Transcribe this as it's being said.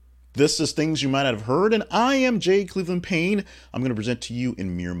This is Things You Might Not Have Heard, and I am Jay Cleveland Payne. I'm going to present to you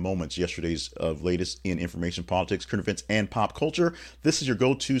in mere moments yesterday's latest in information, politics, current events, and pop culture. This is your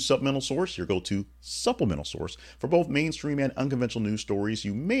go-to supplemental source for both mainstream and unconventional news stories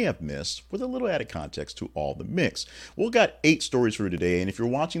you may have missed, with a little added context to all the mix. We've got 8 stories for you today, and if you're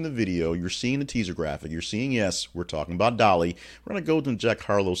watching the video, you're seeing the teaser graphic, you're seeing, yes, we're talking about Dolly. We're going to go to Jack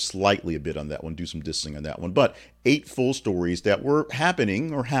Harlow slightly a bit on that one, do some dissing on that one, but 8 full stories that were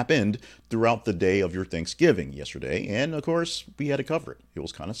happening or happened throughout the day of your Thanksgiving yesterday. And of course, we had to cover it. It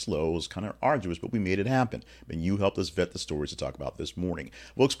was kind of slow, it was kind of arduous, but we made it happen. And you helped us vet the stories to talk about this morning.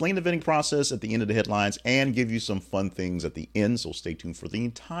 We'll explain the vetting process at the end of the headlines and give you some fun things at the end. So stay tuned for the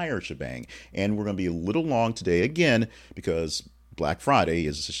entire shebang. And we're going to be a little long today again because Black Friday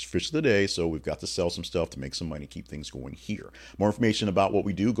is the fish of the day, so we've got to sell some stuff to make some money, keep things going here. More information about what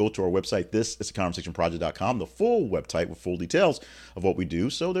we do, go to our website, thisistheconversationproject.com, the full website with full details of what we do,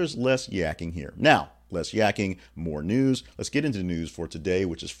 so there's less yakking here. Now, less yakking, more news. Let's get into the news for today,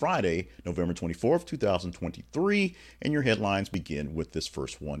 which is Friday, November 24th, 2023, and your headlines begin with this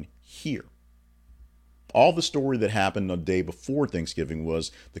first one here. All the story that happened the day before Thanksgiving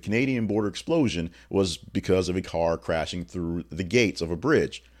was the Canadian border explosion was because of a car crashing through the gates of a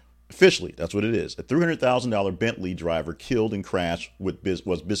bridge. Officially, that's what it is. A $300,000 Bentley driver killed and crashed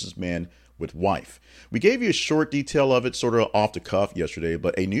was businessman with wife. We gave you a short detail of it sort of off the cuff yesterday,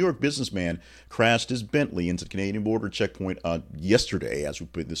 but a New York businessman crashed his Bentley into the Canadian border checkpoint yesterday, as we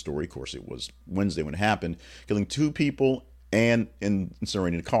put in the story. Of course, it was Wednesday when it happened, killing 2 people and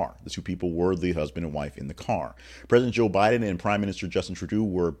incinerating the car. The 2 people were the husband and wife in the car. President Joe Biden and Prime Minister Justin Trudeau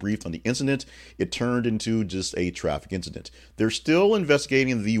were briefed on the incident. It turned into just a traffic incident. They're still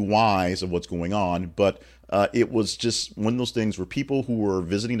investigating the whys of what's going on, but it was just one of those things where people who were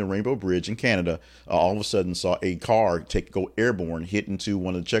visiting the Rainbow Bridge in Canada all of a sudden saw a car go airborne, hit into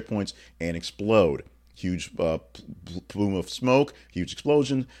one of the checkpoints, and explode. Huge plume of smoke, huge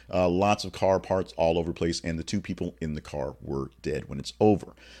explosion, lots of car parts all over the place, and the 2 people in the car were dead when it's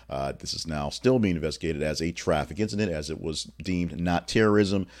over. This is now still being investigated as a traffic incident, as it was deemed not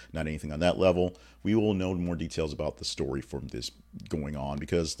terrorism, not anything on that level. We will know more details about the story from this going on,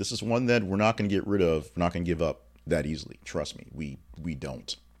 because this is one that we're not going to get rid of, we're not going to give up that easily. Trust me, we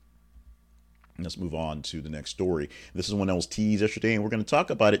don't. Let's move on to the next story. This is one that was teased yesterday, and we're going to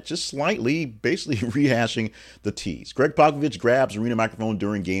talk about it just slightly, basically rehashing the tease. Greg Popovich grabs arena microphone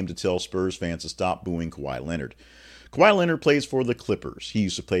during game to tell Spurs fans to stop booing Kawhi Leonard. Kawhi Leonard plays for the Clippers. He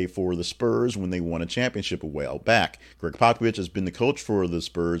used to play for the Spurs when they won a championship a while back. Greg Popovich has been the coach for the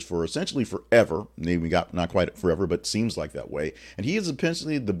Spurs for essentially forever. Maybe not quite forever, but seems like that way. And he is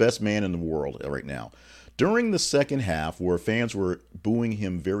essentially the best man in the world right now. During the second half, where fans were booing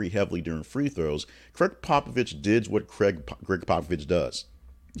him very heavily during free throws, Greg Popovich did what Greg Popovich does.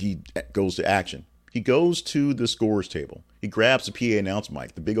 He goes to action. He goes to the scorer's table. He grabs the PA announce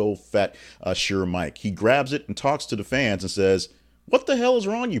mic, the big old fat Shure mic. He grabs it and talks to the fans and says, "What the hell is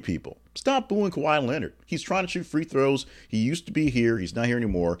wrong, you people? Stop booing Kawhi Leonard. He's trying to shoot free throws. He used to be here. He's not here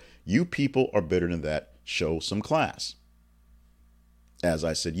anymore. You people are better than that. Show some class." As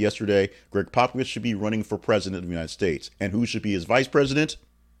I said yesterday, Greg Popovich should be running for president of the United States. And who should be his vice president?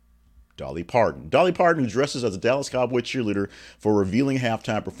 Dolly Parton. Dolly Parton, who dresses as a Dallas Cowboy cheerleader for a revealing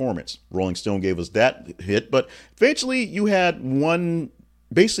halftime performance. Rolling Stone gave us that hit, but eventually you had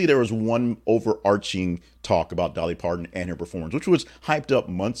there was one overarching talk about Dolly Parton and her performance, which was hyped up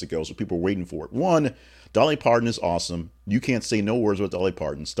months ago, so people were waiting for it. One, Dolly Parton is awesome. You can't say no words about Dolly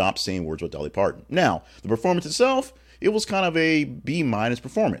Parton. Stop saying words about Dolly Parton. Now, the performance itself, it was kind of a B-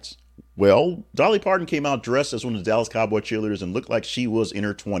 performance. Well, Dolly Parton came out dressed as one of the Dallas Cowboy cheerleaders and looked like she was in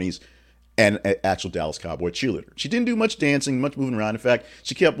her 20s and an actual Dallas Cowboy cheerleader. She didn't do much dancing, much moving around. In fact,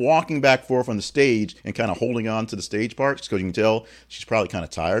 she kept walking back and forth on the stage and kind of holding on to the stage parts, because you can tell she's probably kind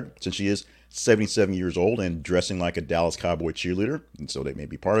of tired since she is 77 years old and dressing like a Dallas Cowboy cheerleader, and so they may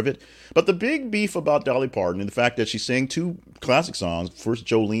be part of it. But the big beef about Dolly Parton and the fact that she sang 2 classic songs, first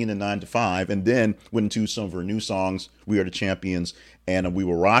Jolene and 9 to 5, and then went into some of her new songs, We Are the Champions and We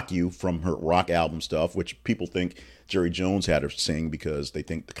Will Rock You, from her rock album stuff, which people think Jerry Jones had her sing because they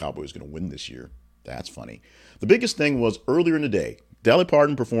think the Cowboys are going to win this year. That's funny. The biggest thing was earlier in the day, Dolly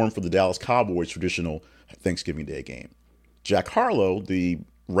Parton performed for the Dallas Cowboys' traditional Thanksgiving Day game. Jack Harlow, the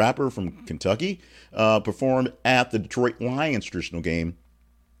rapper from Kentucky, performed at the Detroit Lions traditional game,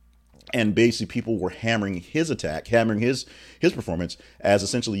 and basically people were hammering his performance as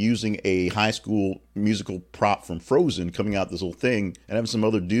essentially using a high school musical prop from Frozen, coming out this little thing and having some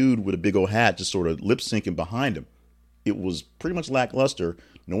other dude with a big old hat just sort of lip syncing behind him. It was pretty much lackluster.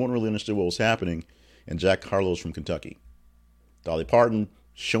 No one really understood what was happening, and Jack Harlow's from Kentucky. Dolly Parton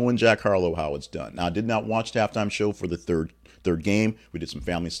showing Jack Harlow how it's done. Now, I did not watch the halftime show for the third game. We did some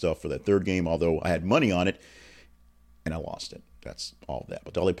family stuff for that third game, although I had money on it and I lost it. That's all that.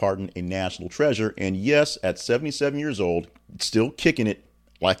 But Dolly Parton, a national treasure, and yes, at 77 years old, still kicking it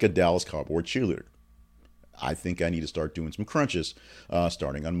like a Dallas Cowboy cheerleader. I think I need to start doing some crunches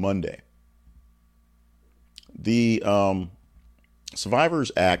starting on Monday. The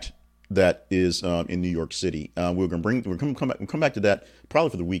Survivors Act that is in New York City. We're going to come back to that probably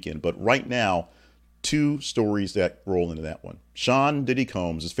for the weekend. But right now, two stories that roll into that one. Sean Diddy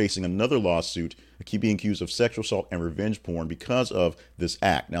Combs is facing another lawsuit, being accused of sexual assault and revenge porn because of this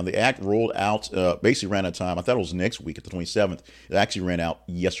act. Now, the act rolled out, basically ran out of time. I thought it was next week at the 27th. It actually ran out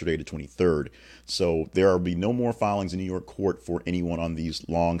yesterday, the 23rd. So there will be no more filings in New York court for anyone on these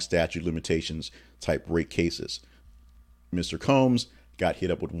long statute limitations type rape cases. Mr. Combs got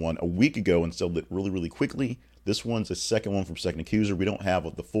hit up with one a week ago and settled it really, really quickly. This one's the second one from second accuser. We don't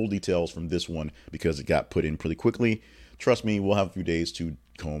have the full details from this one because it got put in pretty quickly. Trust me, we'll have a few days to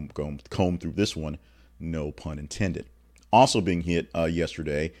comb through this one. No pun intended. Also being hit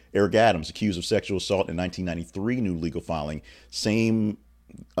yesterday, Eric Adams, accused of sexual assault in 1993, new legal filing. Same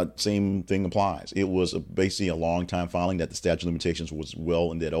thing applies. It was basically a long time filing that the statute of limitations was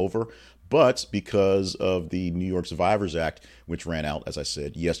well and dead over. But because of the New York Survivors Act, which ran out, as I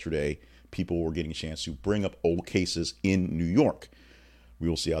said, yesterday, people were getting a chance to bring up old cases in New York. We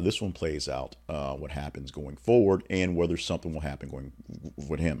will see how this one plays out, what happens going forward, and whether something will happen going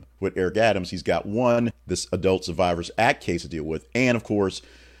with him. With Eric Adams, he's got this Adult Survivors Act case to deal with, and of course,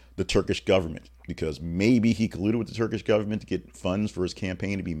 the Turkish government, because maybe he colluded with the Turkish government to get funds for his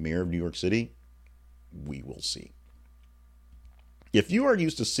campaign to be mayor of New York City. We will see. If you are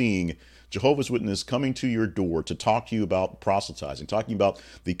used to seeing Jehovah's Witnesses coming to your door to talk to you about proselytizing, talking about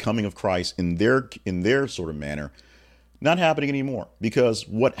the coming of Christ in their sort of manner, not happening anymore. Because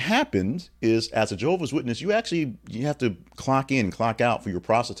what happened is, as a Jehovah's Witness, you have to clock in, clock out for your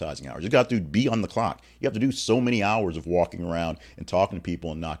proselytizing hours. You got to be on the clock. You have to do so many hours of walking around and talking to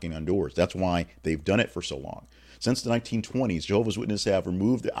people and knocking on doors. That's why they've done it for so long. Since the 1920s, Jehovah's Witnesses have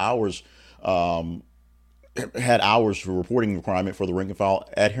removed the hours, had hours for reporting requirement for the rank and file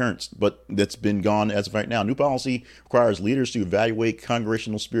adherents, but that's been gone as of right now. New policy requires leaders to evaluate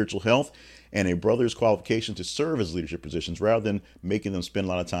congregational spiritual health and a brother's qualification to serve as leadership positions, rather than making them spend a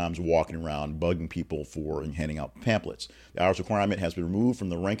lot of time walking around bugging people for and handing out pamphlets. The hours requirement has been removed from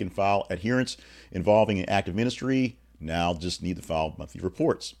the rank and file adherents involving an active ministry. Now just need to file monthly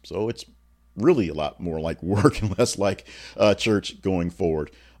reports. So it's really a lot more like work and less like church going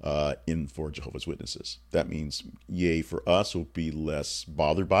forward for Jehovah's Witnesses. That means yay for us, who'll be less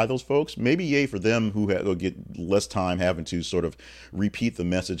bothered by those folks. Maybe yay for them, who will get less time having to sort of repeat the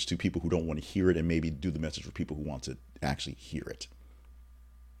message to people who don't want to hear it, and maybe do the message for people who want to actually hear it.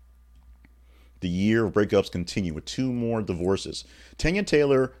 The year of breakups continue with two more divorces. Tanya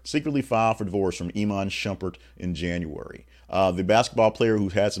Taylor secretly filed for divorce from Iman Shumpert in January. The basketball player who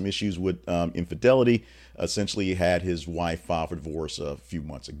had some issues with infidelity essentially had his wife file for divorce a few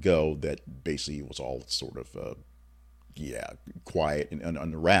months ago. That basically was all sort of quiet and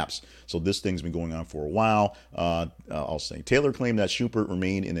under wraps. So this thing's been going on for a while. I'll say Taylor claimed that Shumpert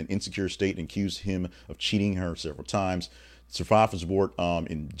remained in an insecure state and accused him of cheating her several times. Filed for divorce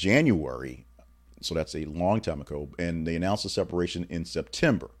in January. So that's a long time ago. And they announced the separation in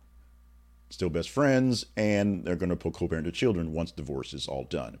September. Still best friends, and they're going to co-parent their children once divorce is all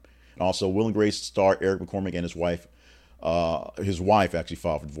done. And also, Will and Grace star Eric McCormick and his wife actually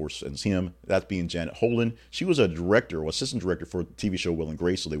filed for divorce as him. That's being Janet Holden. She was a director or assistant director for the TV show Will and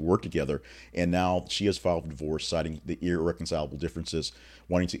Grace, so they worked together. And now she has filed for divorce, citing the irreconcilable differences,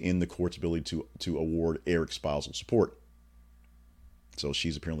 wanting to end the court's ability to award Eric spousal support. So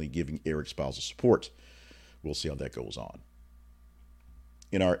she's apparently giving Eric spousal support. We'll see how that goes on.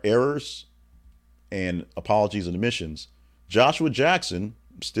 In our errors and apologies and admissions, Joshua Jackson,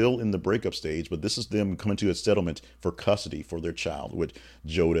 still in the breakup stage, but this is them coming to a settlement for custody for their child with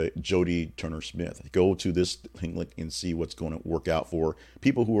Jody Turner Smith. Go to this link and see what's going to work out for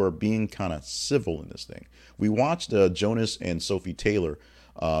people who are being kind of civil in this thing. We watched Jonas and Sophie Turner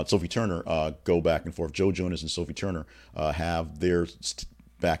go back and forth. Joe Jonas and Sophie Turner have their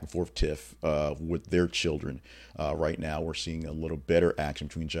back and forth tiff with their children. Right now, we're seeing a little better action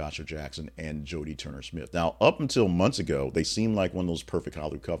between Joshua Jackson and Jody Turner Smith. Now, up until months ago, they seemed like one of those perfect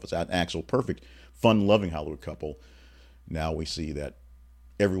Hollywood couples, an actual perfect, fun-loving Hollywood couple. Now we see that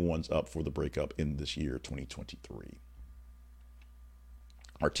everyone's up for the breakup in this year, 2023.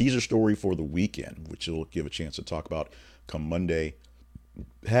 Our teaser story for the weekend, which we'll give a chance to talk about come Monday,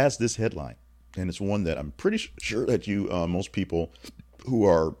 has this headline. And it's one that I'm pretty sure that most people who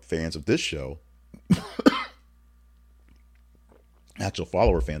are fans of this show, actual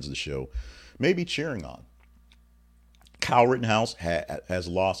follower fans of the show, may be cheering on. Kyle Rittenhouse has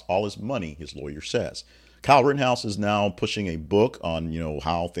lost all his money, his lawyer says. Kyle Rittenhouse is now pushing a book on,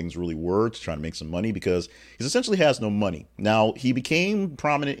 how things really were to try to make some money because he essentially has no money. Now, he became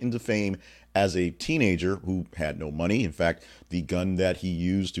prominent into fame as a teenager who had no money. In fact, the gun that he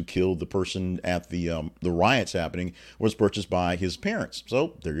used to kill the person at the riots happening was purchased by his parents.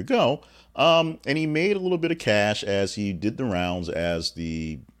 So there you go. And he made a little bit of cash as he did the rounds as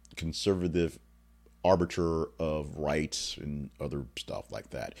the conservative arbiter of rights and other stuff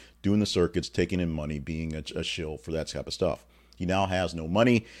like that, doing the circuits, taking in money, being a shill for that type of stuff. He now has no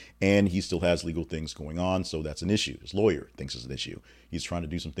money and he still has legal things going on, so that's an issue. His lawyer thinks it's an issue. He's trying to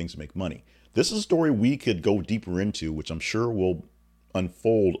do some things to make money. This is a story we could go deeper into, which I'm sure will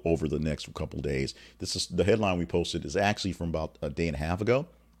unfold over the next couple of days. This is the headline we posted is actually from about a day and a half ago.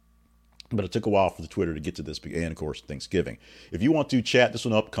 But it took a while for the Twitter to get to this, and of course, Thanksgiving. If you want to chat this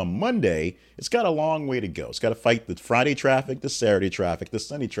one up come Monday, it's got a long way to go. It's got to fight the Friday traffic, the Saturday traffic, the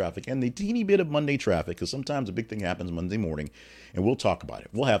Sunday traffic, and the teeny bit of Monday traffic, because sometimes a big thing happens Monday morning, and we'll talk about it.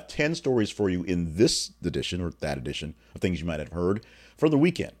 We'll have 10 stories for you in this edition, or that edition, of things you might have heard for the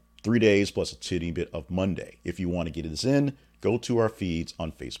weekend. 3 days plus a teeny bit of Monday. If you want to get this in, go to our feeds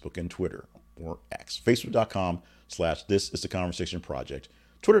on Facebook and Twitter, or X. Facebook.com/This Is the Conversation Project.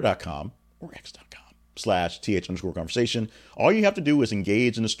 Twitter.com or x.com/th_conversation. All you have to do is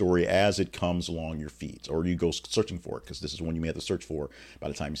engage in the story as it comes along your feeds, or you go searching for it, because this is one you may have to search for by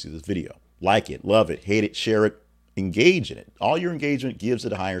the time you see this video. Like it, love it, hate it, share it, engage in it. All your engagement gives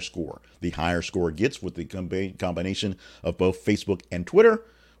it a higher score. The higher score gets with the combination of both Facebook and Twitter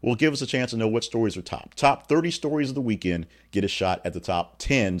will give us a chance to know what stories are top. Top 30 stories of the weekend get a shot at the top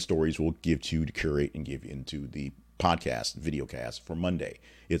 10 stories we'll give to you to curate and give into the podcast, videocast for Monday.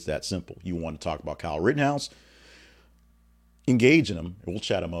 It's that simple. You want to talk about Kyle Rittenhouse, engage in them, and we'll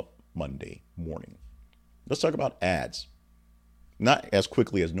chat them up Monday morning. Let's talk about ads. Not as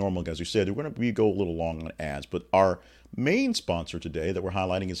quickly as normal, as we said. We're going to go a little long on ads, but our main sponsor today that we're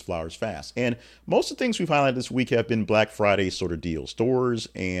highlighting is Flowers Fast. And most of the things we've highlighted this week have been Black Friday sort of deals. Stores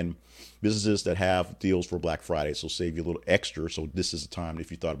and businesses that have deals for Black Friday, so save you a little extra. So this is the time, if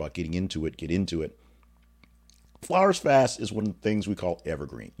you thought about getting into it, get into it. Flowers Fast is one of the things we call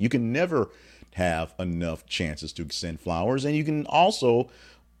evergreen. You can never have enough chances to send flowers, and you can also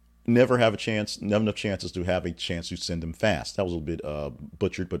never have enough chances to have a chance to send them fast. That was a little bit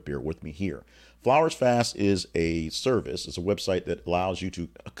butchered, but bear with me here. Flowers Fast is a service. It's a website that allows you to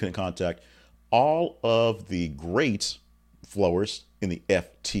contact all of the great florists in the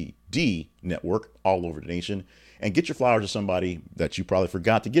FTD network all over the nation and get your flowers to somebody that you probably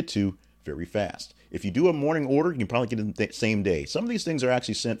forgot to get to very fast. If you do a morning order, you can probably get it the same day. Some of these things are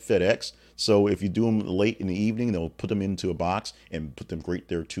actually sent FedEx. So if you do them late in the evening, they'll put them into a box and put them right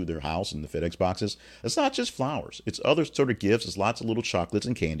there to their house in the FedEx boxes. It's not just flowers. It's other sort of gifts. It's lots of little chocolates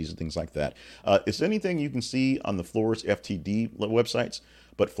and candies and things like that. It's anything you can see on the Florist FTD websites,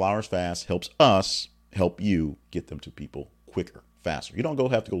 but Flowers Fast helps us help you get them to people quicker, faster. You don't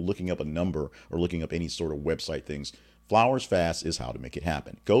have to go looking up a number or looking up any sort of website things. Flowers Fast is how to make it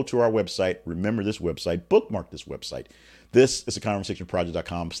happen. Go to our website. Remember this website. Bookmark this website. This is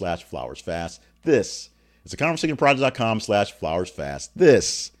theconversationproject.com/flowersfast. This is theconversationproject.com/flowersfast.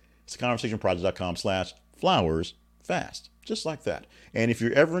 This is theconversationproject.com/flowersfast. Just like that. And if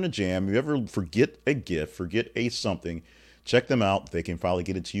you're ever in a jam, you ever forget a gift, forget a something, check them out. They can probably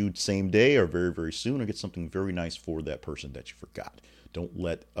get it to you same day or very, very soon, or get something very nice for that person that you forgot. Don't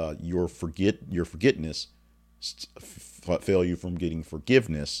let your forgetness fail you from getting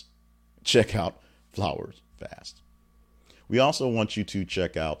forgiveness. Check out Flowers Fast. We also want you to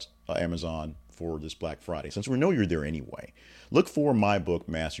check out Amazon for this Black Friday. Since we know you're there anyway, look for my book,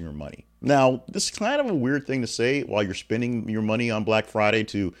 Mastering Your Money. Now, this is kind of a weird thing to say while you're spending your money on Black Friday,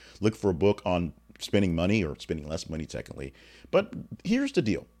 to look for a book on spending money, or spending less money technically. But here's the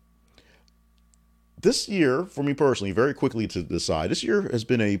deal. This year, for me personally, very quickly to decide, this year has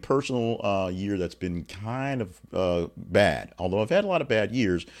been a personal year that's been kind of bad. Although I've had a lot of bad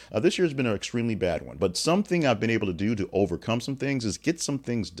years, this year has been an extremely bad one. But something I've been able to do to overcome some things is get some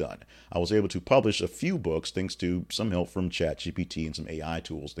things done. I was able to publish a few books thanks to some help from ChatGPT and some AI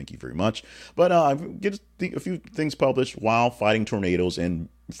tools. Thank you very much. But I get a few things published while fighting tornadoes and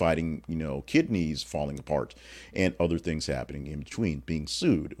fighting, kidneys falling apart and other things happening in between, being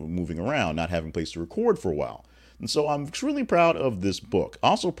sued, moving around, not having a place to record for a while. And so I'm extremely proud of this book.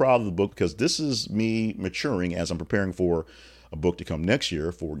 Also proud of the book because this is me maturing as I'm preparing for a book to come next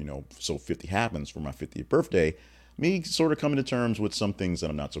year for, So 50 Happens for my 50th birthday. me sort of coming to terms with some things that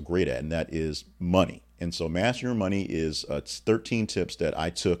I'm not so great at, and that is money. And so Master Your Money is 13 tips that I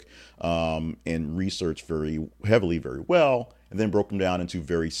took and researched very heavily, very well, and then broke them down into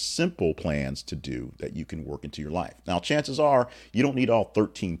very simple plans to do that you can work into your life. Now, chances are you don't need all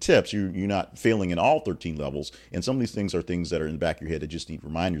 13 tips. You're not failing in all 13 levels. And some of these things are things that are in the back of your head that just need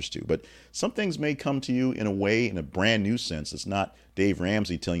reminders to. But some things may come to you in a way, in a brand new sense. It's not Dave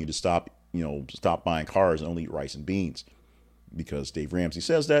Ramsey telling you to stop buying cars and only eat rice and beans, because Dave Ramsey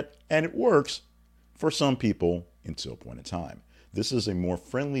says that, and it works for some people until a point in time. This is a more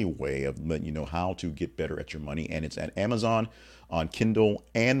friendly way of letting you know how to get better at your money, and it's at Amazon, on Kindle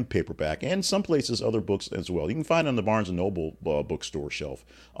and paperback, and some places other books as well. You can find it on the Barnes & Noble bookstore shelf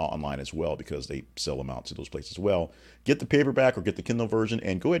online as well, because they sell them out to those places as well. Get the paperback or get the Kindle version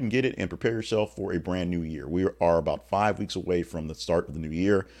and go ahead and get it and prepare yourself for a brand new year. We are about 5 weeks away from the start of the new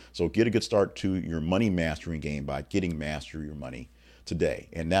year, so get a good start to your money mastering game by getting Master Your Money today.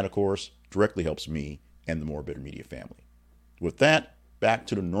 And that, of course, directly helps me and the More Bitter Media family. With that, back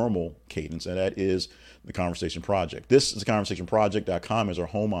to the normal cadence, and that is the Conversation Project. This is theconversationproject.com is our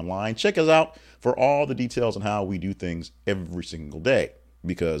home online. Check us out for all the details on how we do things every single day,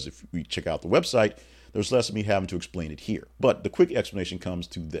 because if we check out the website, there's less of me having to explain it here. But the quick explanation comes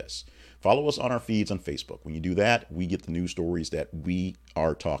to this. Follow us on our feeds on Facebook. When you do that, we get the news stories that we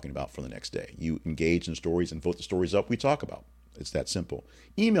are talking about for the next day. You engage in stories and vote the stories up we talk about. It's that simple.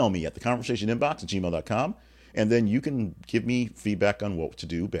 Email me at theconversationinbox@gmail.com. And then you can give me feedback on what to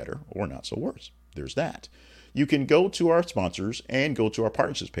do better or not so worse. There's that. You can go to our sponsors and go to our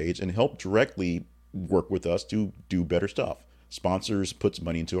partnerships page and help directly work with us to do better stuff. Sponsors puts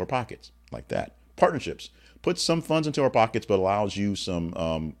money into our pockets like that. Partnerships puts some funds into our pockets, but allows you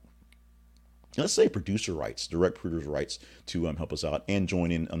some, let's say, producer rights, direct producer rights to help us out and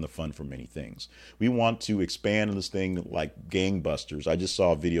join in on the fun for many things. We want to expand on this thing like gangbusters. I just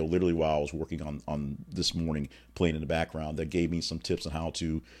saw a video literally while I was working on this morning, playing in the background, that gave me some tips on how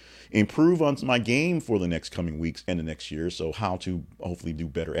to improve on my game for the next coming weeks and the next year. So how to hopefully do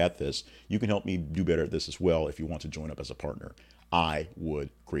better at this. You can help me do better at this as well if you want to join up as a partner. I would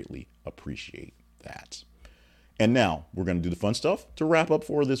greatly appreciate that. And now we're going to do the fun stuff to wrap up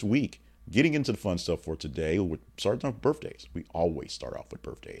for this week. Getting into the fun stuff for today, we're starting off with birthdays. We always start off with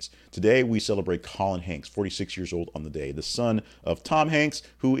birthdays. Today, we celebrate Colin Hanks, 46 years old on the day, the son of Tom Hanks,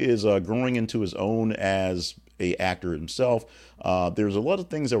 who is growing into his own as a actor himself. There's a lot of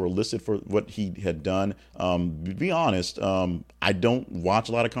things that were listed for what he had done. To be honest, I don't watch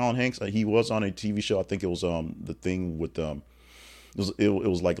a lot of Colin Hanks. He was on a TV show. I think it was the thing with it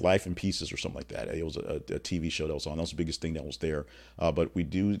was like Life in Pieces or something like that. It was a TV show that was on. That was the biggest thing that was there. But we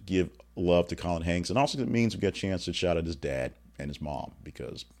do give love to Colin Hanks. And also it means we get a chance to shout out his dad and his mom,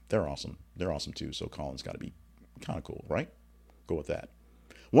 because they're awesome. They're awesome too. So Colin's got to be kind of cool, right? Go with that.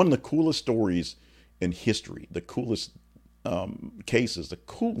 One of the coolest stories in history, the coolest cases, the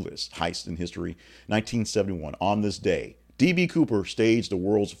coolest heist in history, 1971. On this day, D.B. Cooper staged the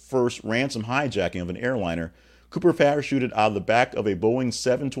world's first ransom hijacking of an airliner. Cooper parachuted out of the back of a Boeing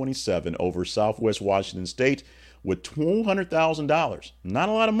 727 over Southwest Washington State with $200,000. Not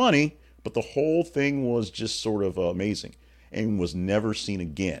a lot of money, but the whole thing was just sort of amazing and was never seen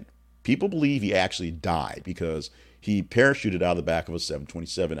again. People believe he actually died because he parachuted out of the back of a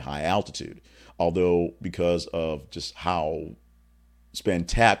 727 at high altitude. Although, because of just how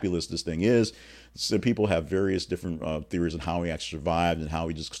spantabulous this thing is, so people have various different theories on how he actually survived and how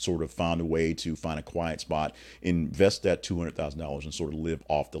he just sort of found a way to find a quiet spot, invest that $200,000 and sort of live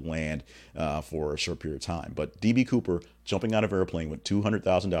off the land for a short period of time. But D.B. Cooper jumping out of an airplane with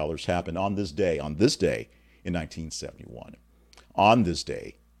 $200,000 happened on this day in 1971. On this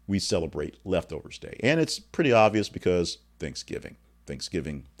day, we celebrate Leftovers Day. And it's pretty obvious because Thanksgiving.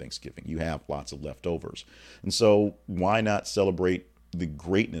 You have lots of leftovers. And so why not celebrate the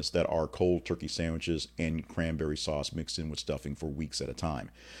greatness that are cold turkey sandwiches and cranberry sauce mixed in with stuffing for weeks at a time.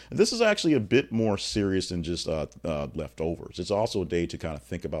 And this is actually a bit more serious than just leftovers. It's also a day to kind of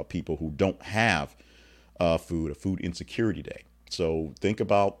think about people who don't have food, a food insecurity day. So think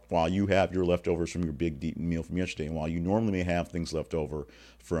about, while you have your leftovers from your big deep meal from yesterday, and while you normally may have things left over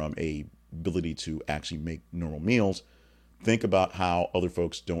from a ability to actually make normal meals, think about how other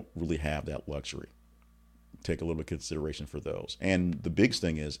folks don't really have that luxury. Take a little bit of consideration for those. And the biggest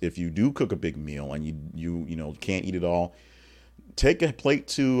thing is, if you do cook a big meal and you can't eat it all, take a plate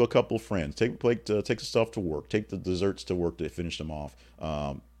to a couple of friends. Take a plate to take the stuff to work. Take the desserts to work to finish them off.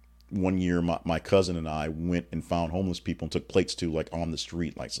 One year, my cousin and I went and found homeless people and took plates to, like, on the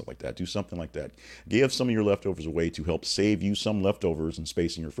street, like stuff like that. Do something like that. Give some of your leftovers away to help save you some leftovers and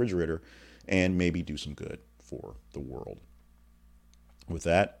space in your refrigerator, and maybe do some good for the world. With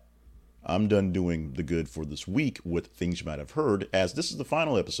that, I'm done doing the good for this week with things you might have heard, as this is the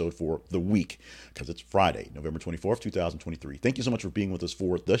final episode for the week, because it's Friday, November 24th, 2023. Thank you so much for being with us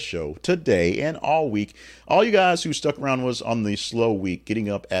for the show today and all week. All you guys who stuck around was on the slow week, getting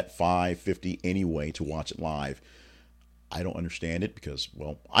up at 5:50 anyway to watch it live. I don't understand it because,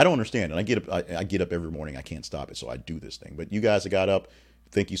 well, I don't understand it. I get up every morning. I can't stop it, so I do this thing. But you guys that got up,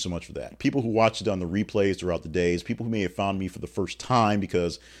 thank you so much for that. People who watched it on the replays throughout the days, people who may have found me for the first time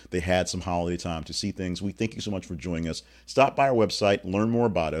because they had some holiday time to see things, we thank you so much for joining us. Stop by our website, learn more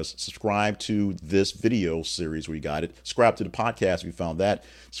about us, subscribe to this video series where you got it, subscribe to the podcast if you found that,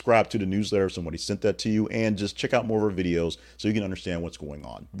 subscribe to the newsletter if somebody sent that to you, and just check out more of our videos so you can understand what's going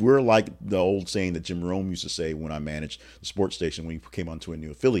on. We're like the old saying that Jim Rome used to say when I managed the sports station when he came onto a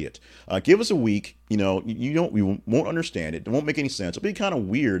new affiliate. Give us a week. You know, we won't understand it. It won't make any sense. It'll be kind of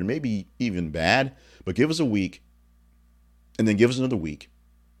weird and maybe even bad, but give us a week and then give us another week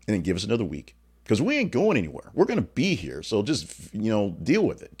and then give us another week, because we ain't going anywhere. We're going to be here. So just, deal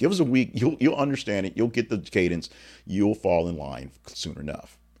with it. Give us a week. You'll understand it. You'll get the cadence. You'll fall in line soon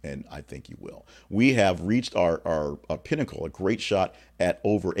enough. And I think you will. We have reached our pinnacle, a great shot at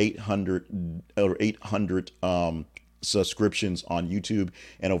over 800 subscriptions on YouTube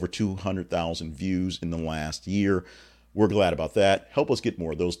and over 200,000 views in the last year. We're glad about that. Help us get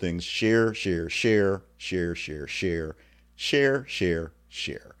more of those things. Share.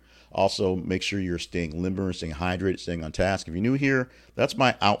 Also, make sure you're staying limber and staying hydrated, staying on task. If you're new here, that's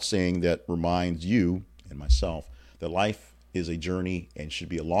my out saying that reminds you and myself that life is a journey and should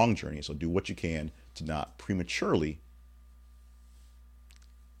be a long journey. So do what you can to not prematurely.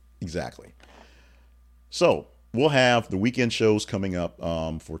 Exactly. So we'll have the weekend shows coming up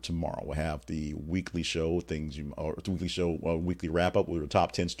for tomorrow. We'll have the weekly show, weekly wrap up with the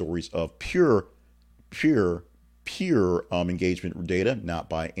top 10 stories of pure engagement data, not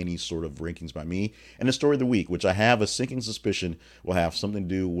by any sort of rankings by me, and the story of the week, which I have a sinking suspicion will have something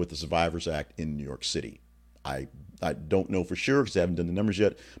to do with the Survivors Act in New York City. I don't know for sure because I haven't done the numbers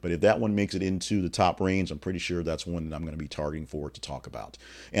yet, but if that one makes it into the top range, I'm pretty sure that's one that I'm going to be targeting for to talk about.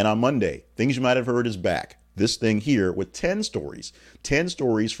 And on Monday, Things You Might Have Heard is back. This thing here with 10 stories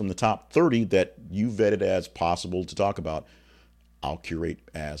from the top 30 that you vetted as possible to talk about. I'll curate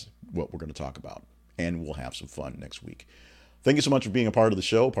as what we're going to talk about, and we'll have some fun next week. Thank you so much for being a part of the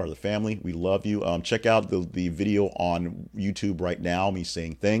show, part of the family. We love you. Check out the video on YouTube right now, me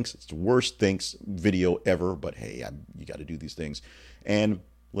saying thanks. It's the worst thanks video ever, but hey, you got to do these things. And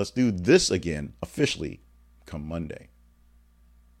let's do this again officially come Monday.